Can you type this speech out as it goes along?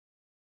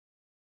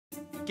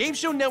Game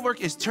Show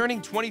Network is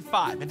turning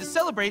 25, and to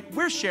celebrate,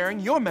 we're sharing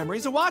your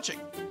memories of watching.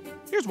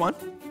 Here's one.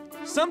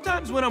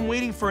 Sometimes when I'm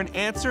waiting for an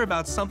answer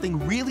about something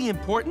really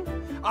important,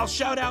 I'll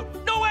shout out,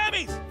 "No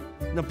whammies!"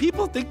 Now,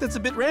 people think that's a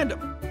bit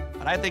random,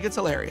 but I think it's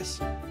hilarious.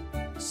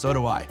 So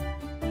do I.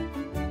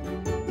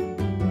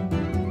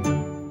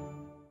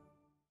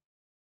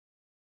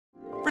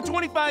 For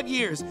 25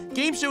 years,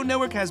 Game Show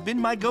Network has been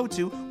my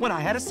go-to when I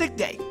had a sick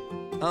day.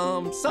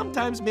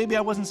 Sometimes maybe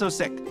I wasn't so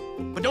sick,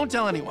 but don't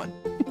tell anyone.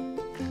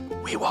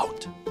 We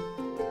won't.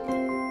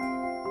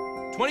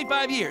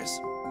 25 years.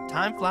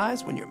 Time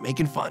flies when you're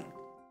making fun.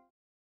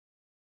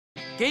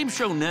 Game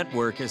Show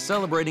Network is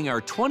celebrating our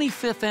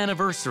 25th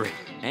anniversary,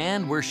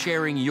 and we're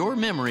sharing your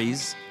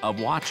memories of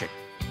watching.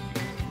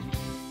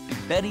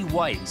 Betty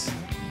White,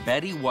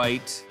 Betty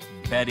White,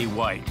 Betty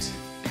White.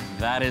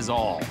 That is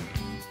all.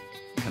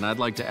 And I'd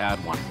like to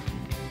add one.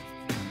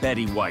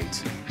 Betty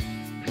White.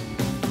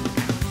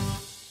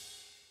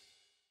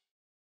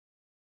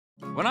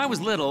 When I was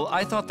little,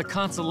 I thought the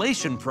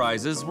consolation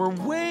prizes were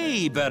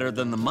way better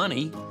than the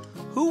money.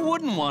 Who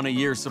wouldn't want a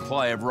year's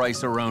supply of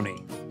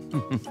rice-a-roni?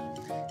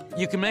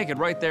 You can make it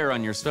right there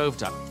on your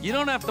stovetop. You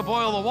don't have to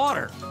boil the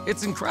water.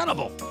 It's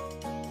incredible.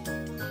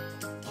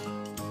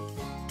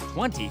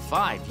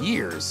 25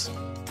 years.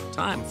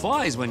 Time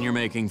flies when you're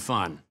making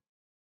fun.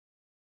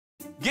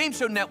 Game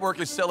Show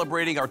Network is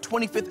celebrating our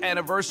 25th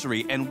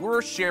anniversary, and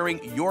we're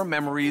sharing your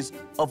memories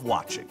of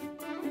watching.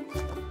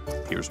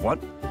 Here's one.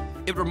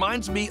 It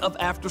reminds me of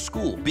after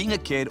school, being a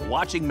kid,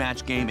 watching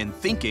Match Game and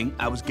thinking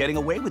I was getting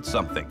away with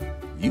something.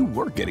 You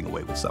were getting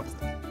away with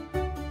something.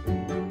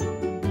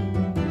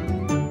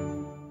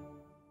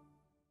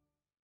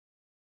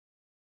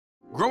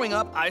 Growing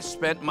up, I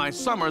spent my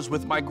summers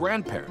with my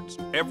grandparents.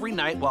 Every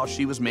night while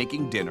she was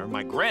making dinner,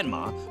 my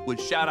grandma would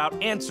shout out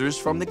answers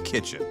from the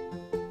kitchen.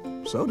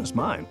 So does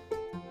mine.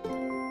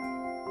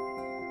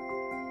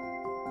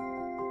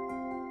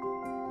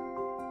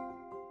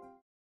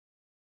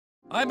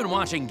 I've been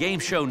watching Game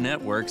Show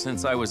Network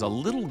since I was a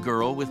little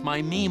girl with my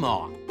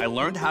Meemaw. I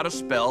learned how to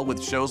spell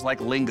with shows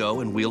like Lingo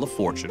and Wheel of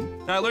Fortune.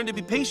 I learned to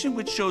be patient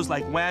with shows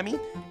like Whammy,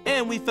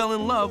 and we fell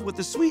in love with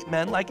the sweet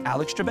men like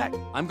Alex Trebek.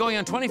 I'm going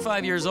on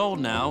 25 years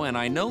old now, and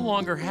I no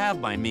longer have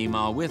my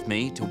Meemaw with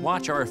me to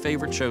watch our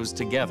favorite shows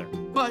together.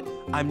 But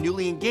I'm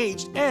newly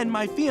engaged, and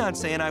my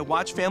fiancé and I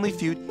watch Family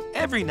Feud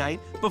every night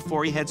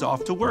before he heads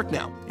off to work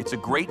now. It's a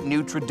great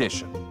new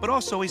tradition. But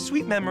also a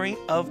sweet memory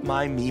of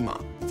my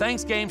Meemaw.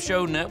 Thanks, Game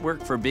Show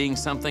Network, for being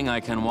something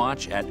I can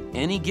watch at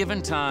any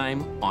given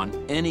time, on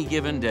any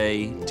given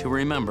day, to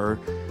remember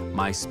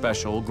my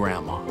special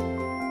grandma.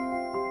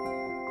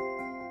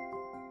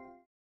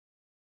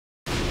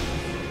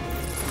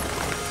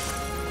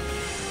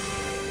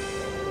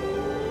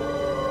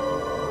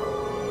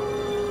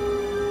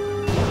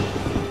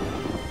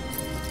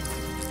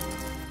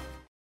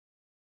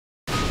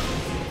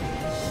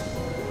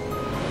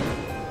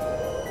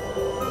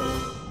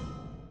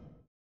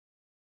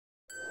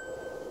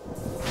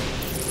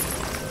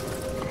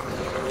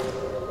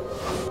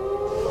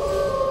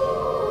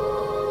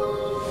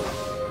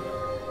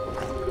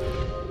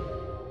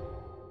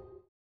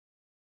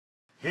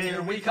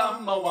 Here we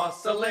come,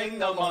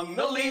 a-wassailing among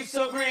the leaves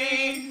so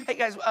green. Hey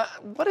guys,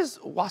 what does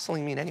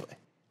wassailing mean anyway?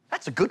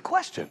 That's a good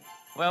question.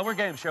 Well, we're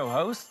game show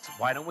hosts.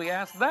 Why don't we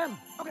ask them?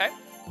 Okay.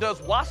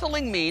 Does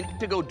wassailing mean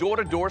to go door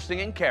to door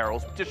singing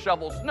carols, to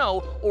shovel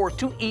snow, or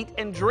to eat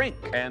and drink?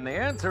 And the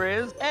answer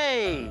is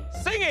A.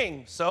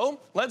 Singing. So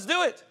let's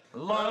do it.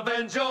 Love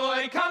and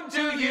joy come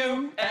to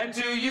you, and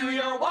to you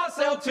your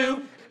wassail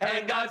too,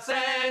 and God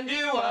send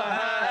you a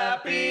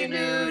happy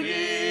new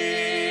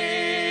year.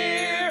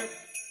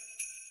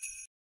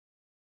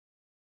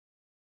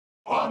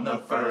 On the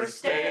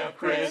first day of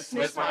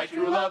Christmas, my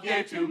true love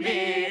gave to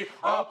me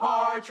a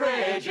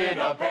partridge in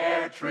a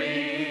pear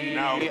tree.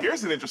 Now,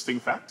 here's an interesting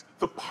fact.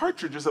 The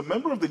partridge is a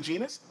member of the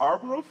genus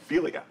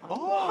Arborophilia.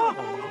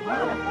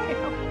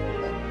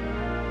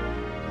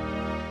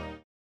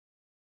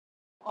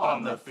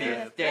 On the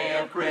fifth day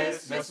of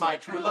Christmas, my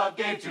true love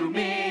gave to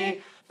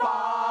me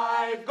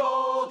 5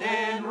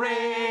 golden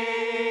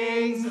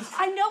rings.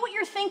 I know what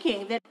you're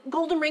thinking, that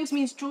golden rings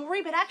means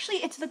jewelry, but actually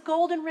it's the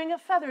golden ring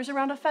of feathers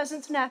around a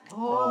pheasant's neck.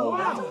 Oh,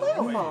 wow.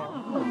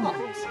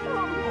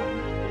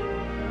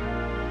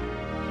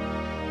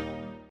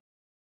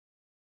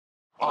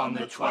 On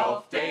the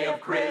 12th day of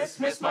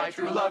Christmas, my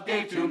true love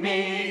gave to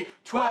me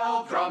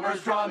 12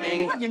 drummers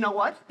drumming. You know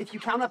what? If you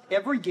count up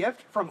every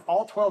gift from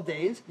all 12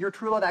 days, your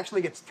true love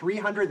actually gets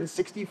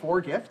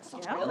 364 gifts.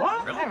 Yeah. Really?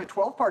 I have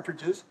 12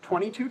 partridges,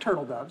 22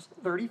 turtle doves,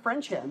 30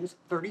 French hens,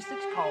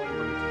 36 collie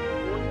birds.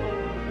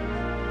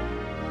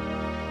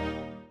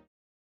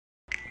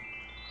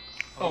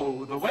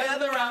 Oh, the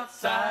weather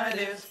outside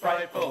is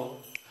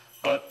frightful,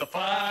 but the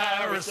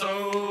fire is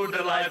so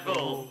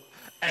delightful.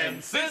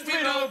 And since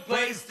we no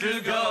place to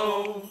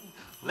go,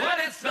 let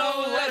it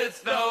snow, let it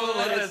snow,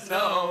 let it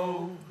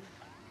snow.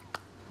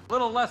 A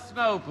little less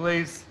snow,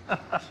 please.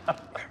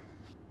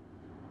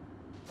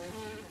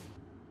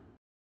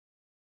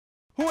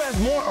 who has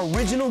more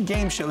original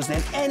game shows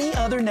than any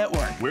other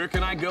network. Where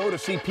can I go to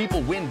see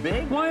people win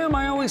big? Why am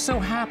I always so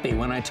happy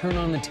when I turn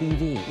on the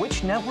TV?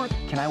 Which network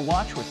can I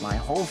watch with my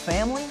whole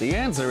family? The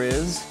answer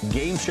is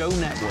Game Show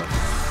Network.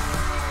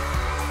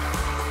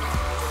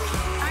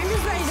 I'm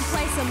just ready to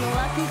play some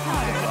Lucky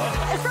Card.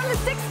 It's from the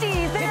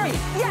 60s. There.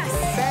 Yes.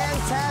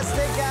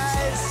 Fantastic,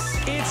 guys.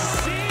 It's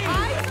Steve.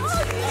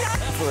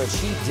 For a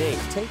cheap date,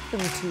 take them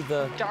to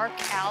the Dark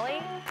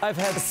alley. I've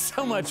had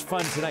so much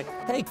fun tonight.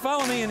 Hey,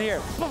 follow me in here.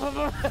 You did it!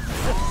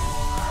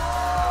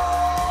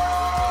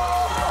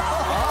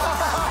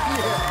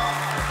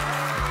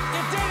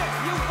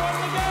 You won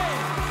the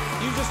game.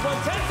 You just won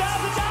 $10,000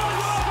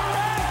 off a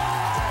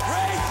rack.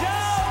 Great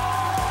job.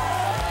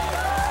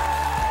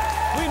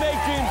 We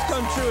make dreams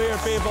come true here,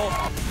 people.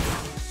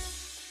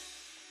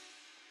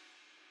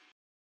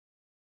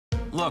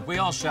 Look, we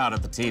all shout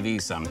at the TV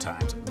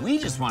sometimes. We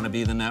just want to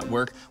be the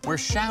network where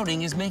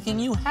shouting is making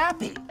you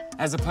happy,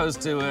 as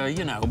opposed to,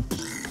 you know...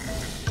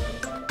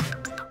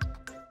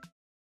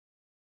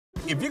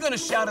 If you're gonna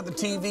shout at the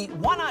TV,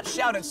 why not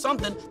shout at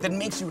something that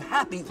makes you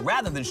happy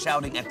rather than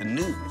shouting at the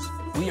news?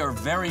 We are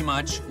very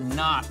much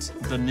not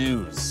the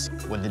news.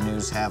 Would the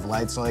news have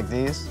lights like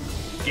these?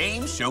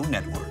 Game Show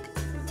Network.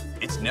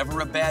 It's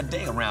never a bad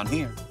day around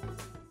here.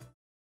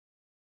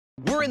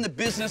 We're in the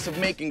business of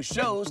making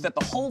shows that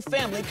the whole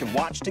family can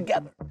watch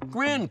together.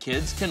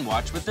 Grandkids can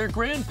watch with their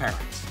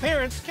grandparents.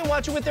 Parents can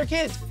watch it with their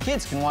kids.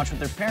 Kids can watch with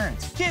their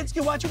parents. Kids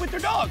can watch it with their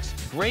dogs.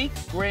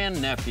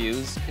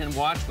 Great-grandnephews can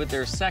watch with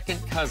their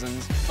second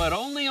cousins, but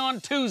only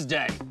on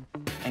Tuesday.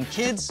 And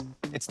kids,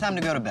 it's time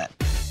to go to bed.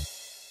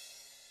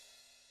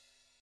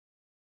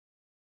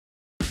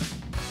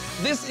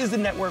 This is the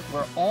network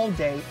where all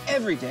day,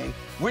 every day,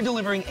 we're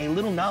delivering a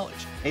little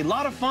knowledge, a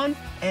lot of fun,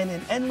 and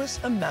an endless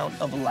amount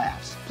of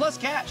laughs. Plus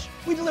cash.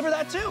 We deliver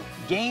that too.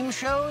 Game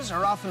shows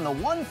are often the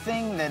one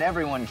thing that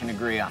everyone can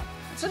agree on.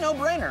 It's a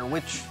no-brainer,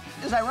 which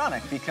is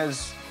ironic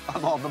because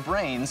of all the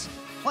brains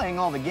playing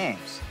all the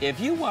games. If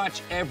you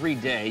watch every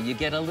day, you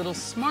get a little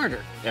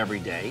smarter every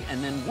day,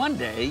 and then one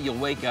day you'll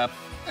wake up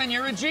and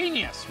you're a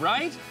genius,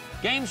 right?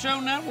 Game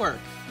Show Network,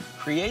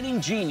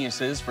 creating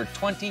geniuses for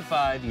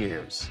 25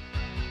 years.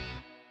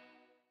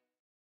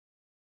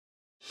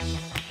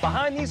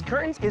 Behind these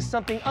curtains is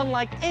something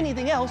unlike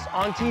anything else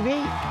on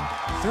TV.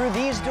 Through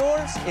these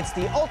doors, it's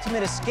the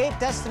ultimate escape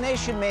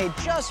destination made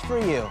just for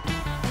you.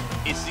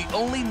 It's the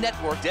only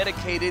network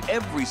dedicated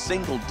every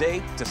single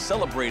day to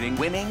celebrating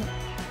winning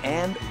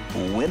and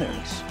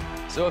winners.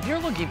 So if you're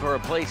looking for a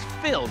place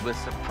filled with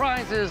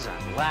surprises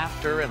and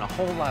laughter and a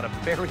whole lot of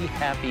very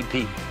happy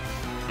people,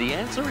 the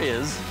answer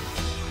is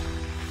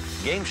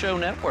Game Show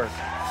Network.